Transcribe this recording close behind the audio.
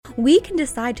We can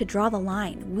decide to draw the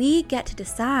line. We get to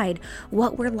decide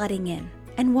what we're letting in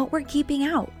and what we're keeping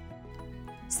out.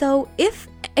 So if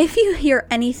you hear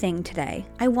anything today,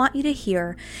 I want you to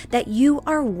hear that you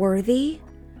are worthy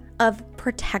of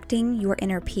protecting your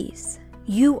inner peace.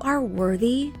 You are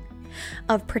worthy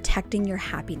of protecting your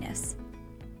happiness.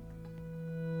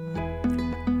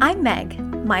 I'm Meg,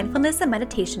 mindfulness and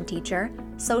meditation teacher,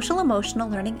 social emotional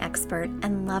learning expert,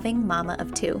 and loving mama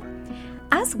of two.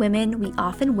 As women, we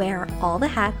often wear all the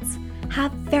hats,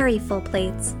 have very full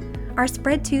plates, are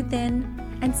spread too thin,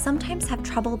 and sometimes have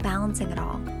trouble balancing it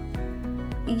all.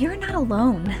 You're not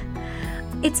alone.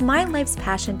 It's my life's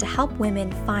passion to help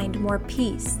women find more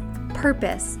peace,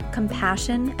 purpose,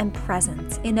 compassion, and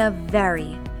presence in a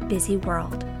very busy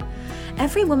world.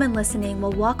 Every woman listening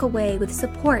will walk away with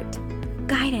support,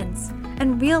 guidance,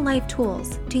 and real-life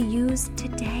tools to use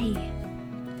today.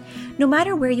 No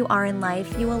matter where you are in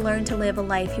life, you will learn to live a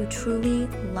life you truly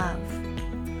love.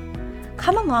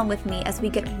 Come along with me as we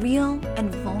get real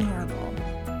and vulnerable.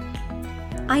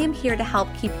 I am here to help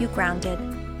keep you grounded,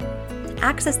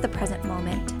 access the present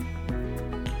moment,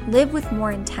 live with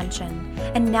more intention,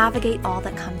 and navigate all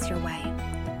that comes your way.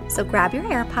 So grab your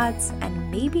AirPods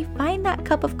and maybe find that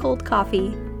cup of cold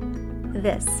coffee.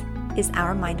 This is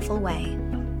Our Mindful Way.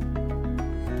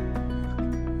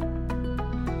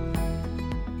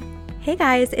 Hey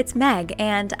guys, it's Meg,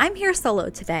 and I'm here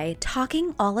solo today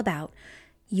talking all about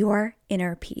your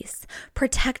inner peace,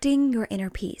 protecting your inner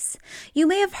peace. You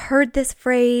may have heard this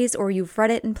phrase or you've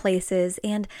read it in places,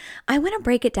 and I want to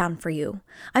break it down for you.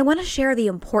 I want to share the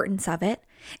importance of it,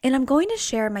 and I'm going to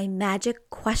share my magic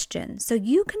question so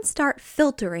you can start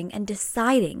filtering and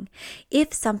deciding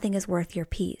if something is worth your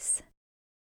peace.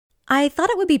 I thought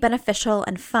it would be beneficial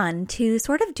and fun to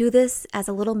sort of do this as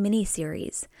a little mini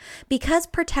series. Because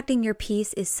protecting your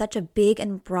peace is such a big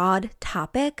and broad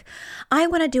topic, I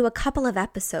want to do a couple of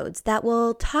episodes that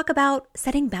will talk about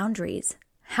setting boundaries,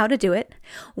 how to do it,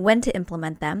 when to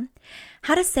implement them,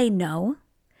 how to say no,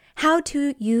 how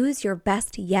to use your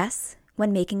best yes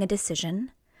when making a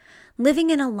decision, living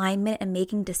in alignment and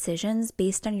making decisions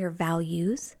based on your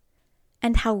values,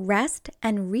 and how rest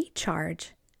and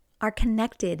recharge are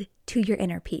connected to your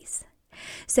inner peace.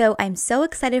 So I'm so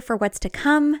excited for what's to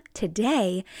come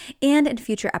today and in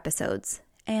future episodes.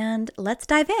 And let's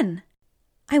dive in.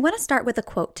 I want to start with a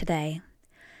quote today.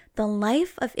 The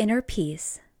life of inner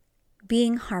peace,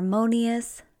 being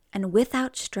harmonious and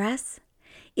without stress,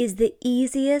 is the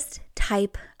easiest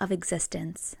type of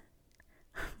existence.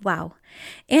 Wow.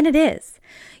 And it is.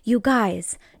 You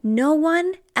guys, no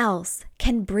one else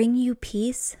can bring you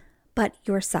peace but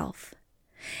yourself.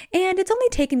 And it's only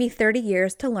taken me 30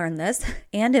 years to learn this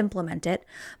and implement it,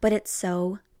 but it's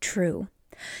so true.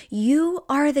 You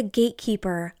are the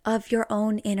gatekeeper of your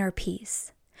own inner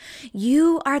peace.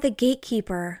 You are the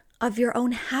gatekeeper of your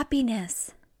own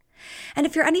happiness. And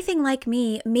if you're anything like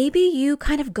me, maybe you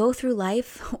kind of go through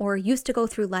life or used to go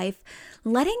through life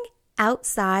letting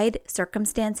outside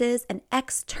circumstances and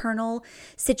external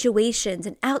situations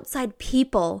and outside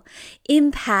people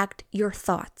impact your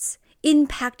thoughts,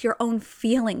 impact your own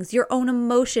feelings, your own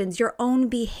emotions, your own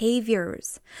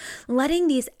behaviors. Letting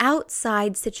these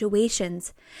outside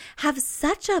situations have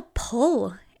such a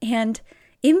pull and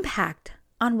impact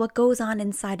on what goes on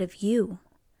inside of you.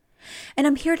 And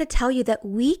I'm here to tell you that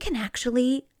we can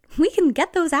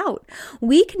get those out.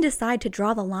 We can decide to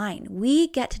draw the line. We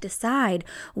get to decide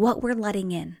what we're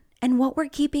letting in and what we're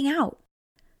keeping out.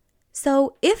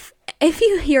 So if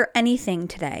you hear anything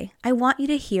today, I want you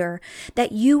to hear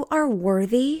that you are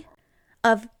worthy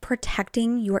of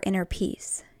protecting your inner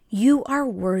peace. You are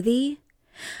worthy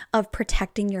of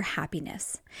protecting your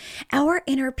happiness. Our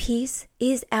inner peace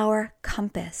is our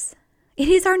compass. It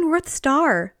is our North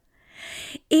Star.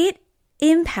 It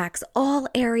impacts all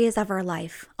areas of our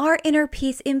life. Our inner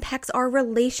peace impacts our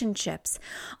relationships,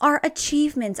 our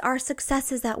achievements, our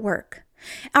successes at work,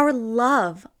 our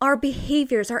love, our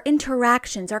behaviors, our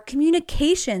interactions, our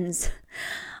communications,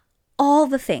 all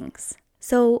the things.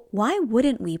 So why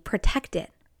wouldn't we protect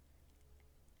it?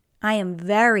 I am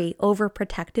very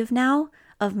overprotective now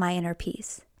of my inner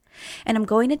peace. And I'm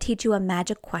going to teach you a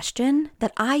magic question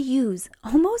that I use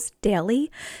almost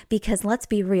daily because let's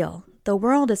be real, the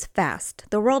world is fast.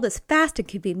 The world is fast. It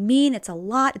can be mean. It's a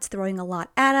lot. It's throwing a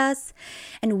lot at us.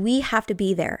 And we have to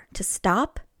be there to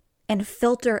stop and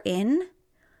filter in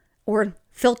or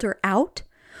filter out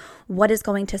what is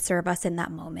going to serve us in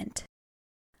that moment.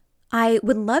 I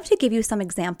would love to give you some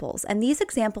examples, and these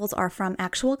examples are from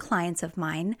actual clients of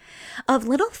mine, of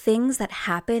little things that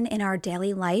happen in our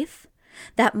daily life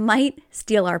that might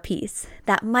steal our peace,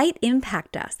 that might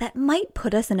impact us, that might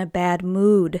put us in a bad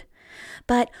mood.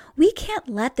 But we can't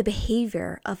let the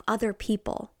behavior of other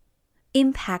people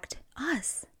impact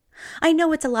us. I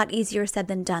know it's a lot easier said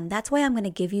than done. That's why I'm going to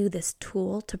give you this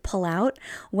tool to pull out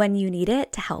when you need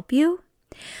it to help you.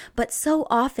 But so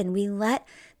often we let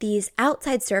these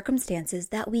outside circumstances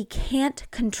that we can't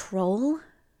control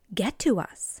get to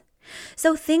us.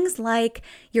 So things like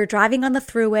you're driving on the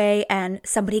throughway and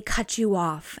somebody cuts you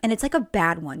off, and it's like a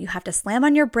bad one. You have to slam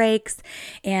on your brakes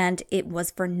and it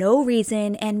was for no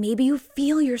reason, and maybe you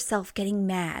feel yourself getting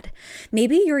mad.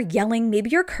 Maybe you're yelling,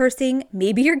 maybe you're cursing,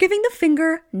 maybe you're giving the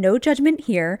finger, no judgment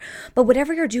here, but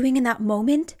whatever you're doing in that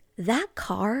moment, that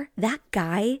car, that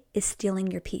guy is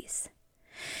stealing your peace.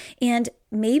 And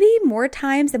maybe more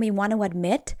times than we want to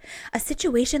admit, a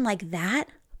situation like that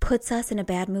puts us in a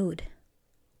bad mood.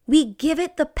 We give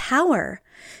it the power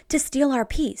to steal our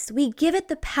peace. We give it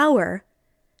the power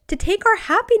to take our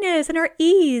happiness and our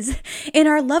ease in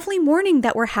our lovely morning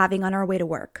that we're having on our way to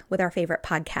work with our favorite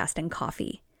podcast and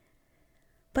coffee.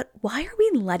 But why are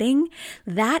we letting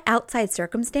that outside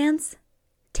circumstance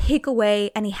take away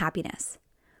any happiness?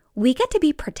 We get to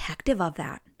be protective of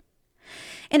that.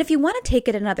 And if you want to take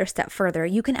it another step further,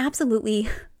 you can absolutely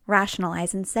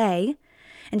rationalize and say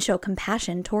and show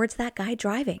compassion towards that guy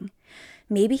driving.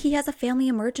 Maybe he has a family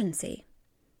emergency,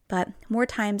 but more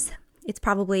times it's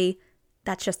probably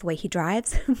that's just the way he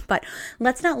drives. But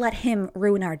let's not let him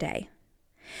ruin our day.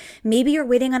 Maybe you're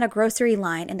waiting on a grocery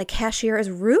line and the cashier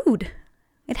is rude.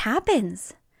 It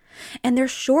happens. And they're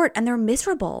short and they're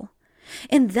miserable.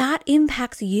 And that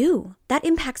impacts you. That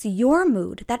impacts your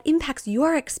mood. That impacts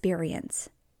your experience.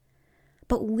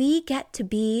 But we get to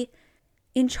be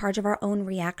in charge of our own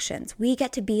reactions. We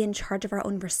get to be in charge of our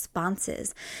own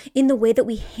responses in the way that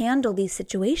we handle these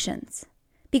situations.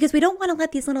 Because we don't want to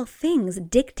let these little things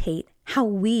dictate how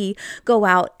we go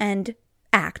out and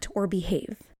act or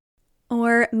behave.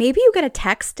 Or maybe you get a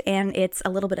text and it's a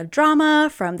little bit of drama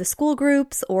from the school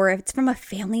groups, or if it's from a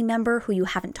family member who you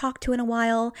haven't talked to in a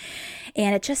while,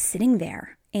 and it's just sitting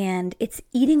there and it's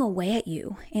eating away at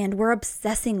you and we're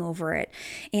obsessing over it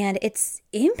and it's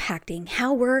impacting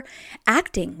how we're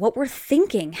acting, what we're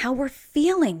thinking, how we're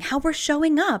feeling, how we're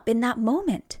showing up in that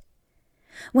moment.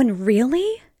 When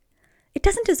really, it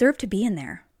doesn't deserve to be in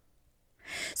there.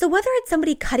 So whether it's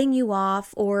somebody cutting you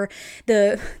off or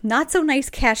the not so nice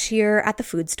cashier at the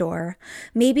food store,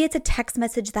 maybe it's a text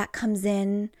message that comes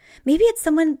in, maybe it's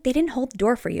someone, they didn't hold the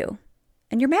door for you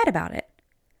and you're mad about it.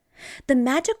 The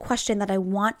magic question that I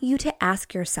want you to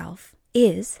ask yourself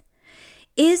is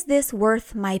this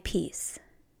worth my peace?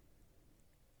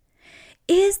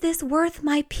 Is this worth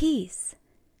my peace?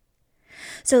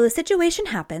 So the situation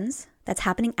happens, that's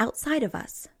happening outside of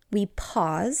us. We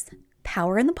pause,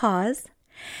 power in the pause,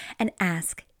 and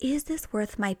ask, is this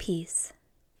worth my peace?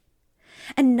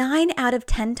 And 9 out of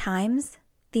 10 times,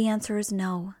 the answer is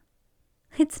no.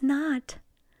 It's not.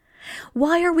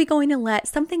 Why are we going to let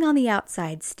something on the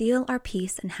outside steal our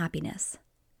peace and happiness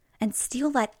and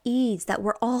steal that ease that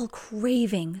we're all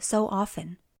craving so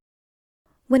often?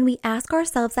 When we ask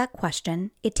ourselves that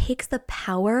question, it takes the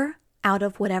power out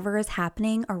of whatever is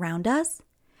happening around us,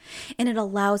 and it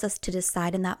allows us to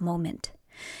decide in that moment.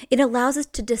 It allows us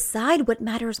to decide what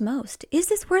matters most. Is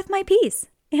this worth my peace?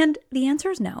 And the answer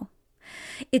is no.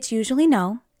 It's usually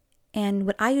no. And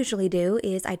what I usually do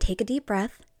is I take a deep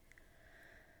breath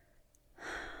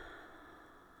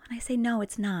and I say, no,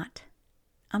 it's not.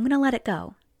 I'm going to let it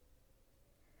go.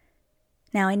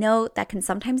 Now, I know that can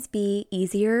sometimes be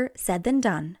easier said than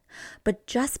done, but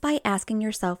just by asking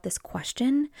yourself this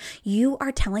question, you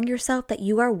are telling yourself that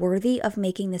you are worthy of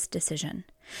making this decision,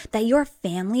 that your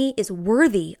family is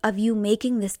worthy of you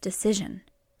making this decision.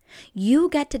 You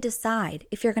get to decide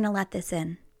if you're going to let this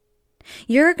in.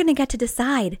 You're going to get to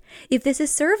decide if this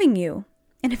is serving you.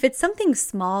 And if it's something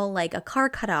small like a car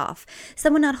cut off,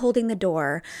 someone not holding the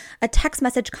door, a text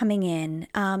message coming in,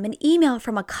 an email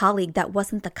from a colleague that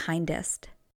wasn't the kindest,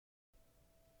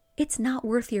 it's not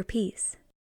worth your peace.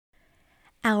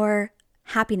 Our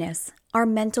happiness, our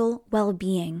mental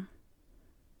well-being,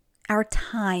 our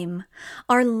time,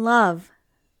 our love,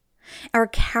 our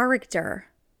character,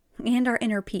 and our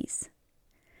inner peace,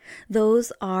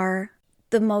 those are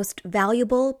the most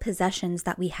valuable possessions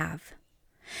that we have.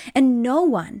 And no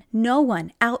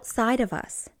one outside of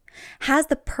us has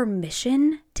the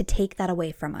permission to take that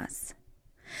away from us.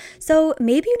 So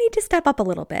maybe you need to step up a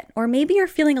little bit, or maybe you're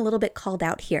feeling a little bit called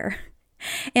out here.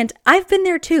 And I've been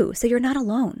there too, so you're not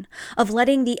alone, of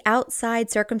letting the outside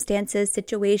circumstances,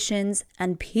 situations,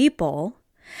 and people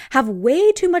have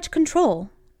way too much control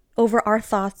over our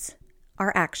thoughts,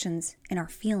 our actions, and our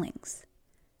feelings.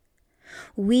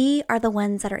 We are the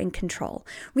ones that are in control.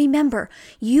 Remember,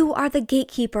 you are the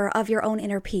gatekeeper of your own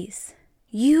inner peace.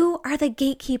 You are the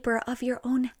gatekeeper of your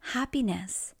own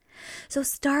happiness. So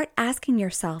start asking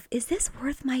yourself, is this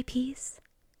worth my peace?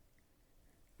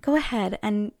 Go ahead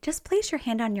and just place your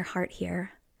hand on your heart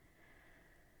here.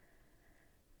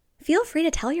 Feel free to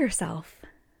tell yourself,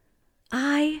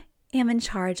 I am in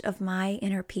charge of my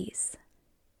inner peace.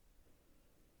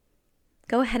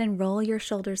 Go ahead and roll your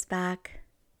shoulders back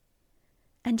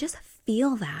and just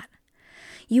feel that.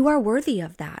 You are worthy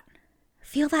of that.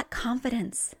 Feel that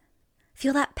confidence.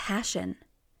 Feel that passion.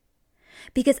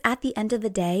 Because at the end of the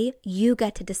day, you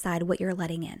get to decide what you're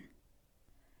letting in.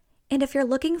 And if you're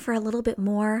looking for a little bit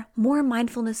more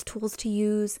mindfulness tools to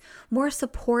use, more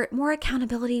support, more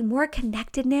accountability, more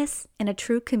connectedness in a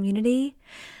true community,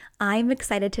 I'm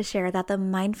excited to share that the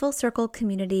Mindful Circle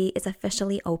community is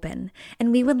officially open,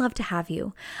 and we would love to have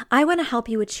you. I want to help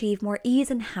you achieve more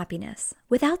ease and happiness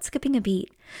without skipping a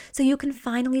beat, so you can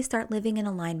finally start living in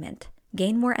alignment,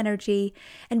 gain more energy,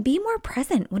 and be more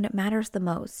present when it matters the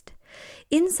most.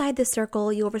 Inside the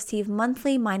circle, you'll receive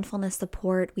monthly mindfulness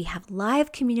support. We have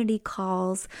live community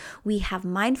calls. We have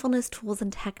mindfulness tools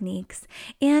and techniques,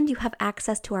 and you have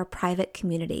access to our private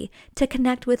community to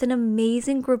connect with an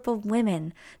amazing group of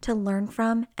women to learn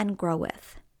from and grow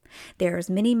with. There's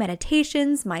mini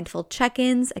meditations, mindful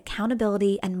check-ins,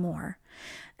 accountability, and more.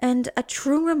 And a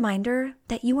true reminder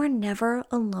that you are never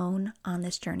alone on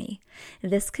this journey.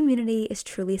 This community is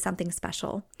truly something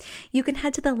special. You can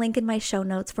head to the link in my show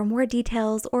notes for more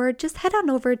details, or just head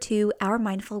on over to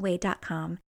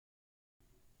ourmindfulway.com.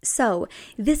 So,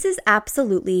 this is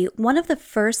absolutely one of the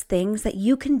first things that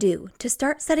you can do to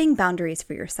start setting boundaries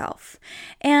for yourself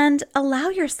and allow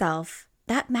yourself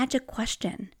that magic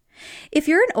question. If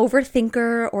you're an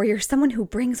overthinker, or you're someone who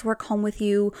brings work home with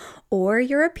you, or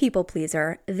you're a people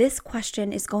pleaser, this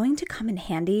question is going to come in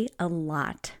handy a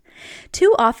lot.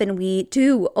 Too often we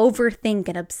do overthink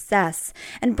and obsess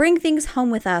and bring things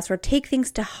home with us or take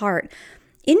things to heart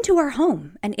into our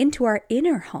home and into our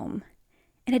inner home.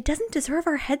 And it doesn't deserve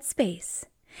our headspace.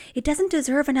 It doesn't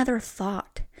deserve another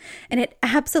thought. And it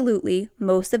absolutely,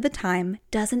 most of the time,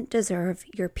 doesn't deserve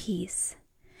your peace.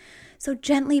 So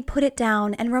gently put it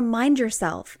down and remind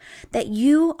yourself that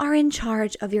you are in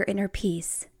charge of your inner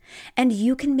peace, and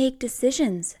you can make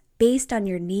decisions based on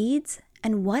your needs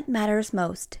and what matters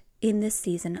most in this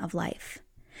season of life.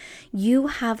 You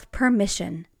have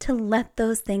permission to let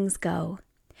those things go.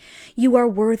 You are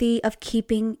worthy of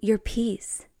keeping your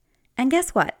peace. And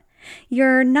guess what?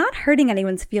 You're not hurting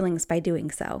anyone's feelings by doing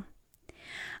so.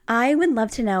 I would love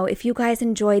to know if you guys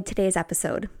enjoyed today's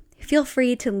episode. Feel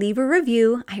free to leave a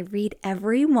review. I read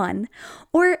every one.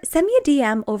 Or send me a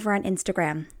DM over on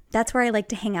Instagram. That's where I like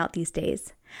to hang out these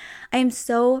days. I am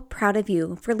so proud of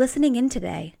you for listening in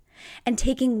today and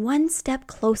taking one step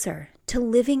closer to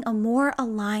living a more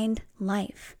aligned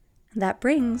life that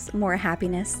brings more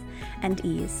happiness and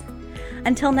ease.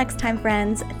 Until next time,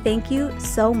 friends, thank you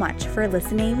so much for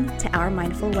listening to Our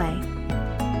Mindful Way.